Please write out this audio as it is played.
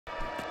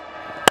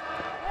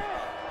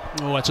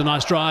Oh, it's a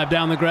nice drive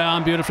down the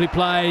ground, beautifully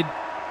played.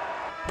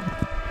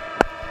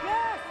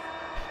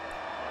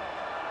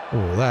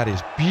 Oh, that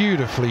is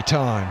beautifully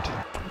timed.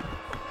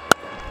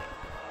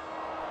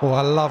 Oh,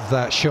 I love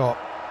that shot.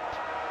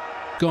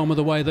 Gone with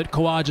the way that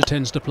Khawaja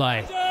tends to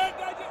play.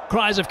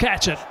 Cries of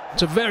catch it.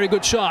 It's a very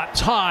good shot. It's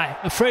high.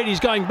 Afraid he's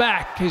going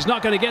back. He's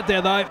not going to get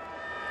there though.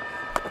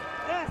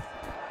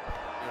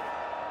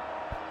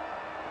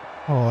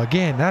 Oh,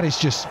 again, that is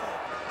just...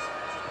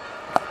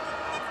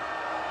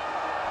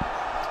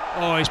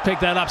 Oh, he's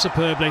picked that up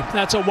superbly.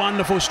 That's a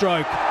wonderful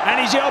stroke. And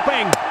he's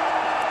yelping.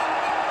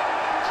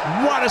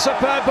 What a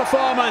superb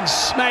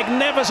performance.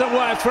 Magnificent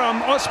work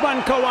from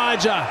Usman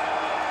Khawaja.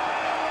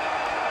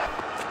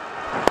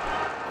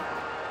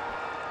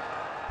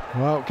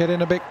 Well,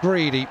 getting a bit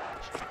greedy.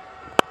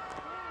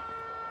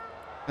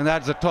 And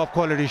that's a top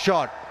quality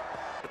shot.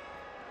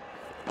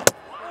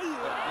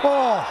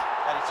 Oh,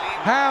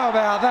 how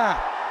about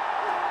that?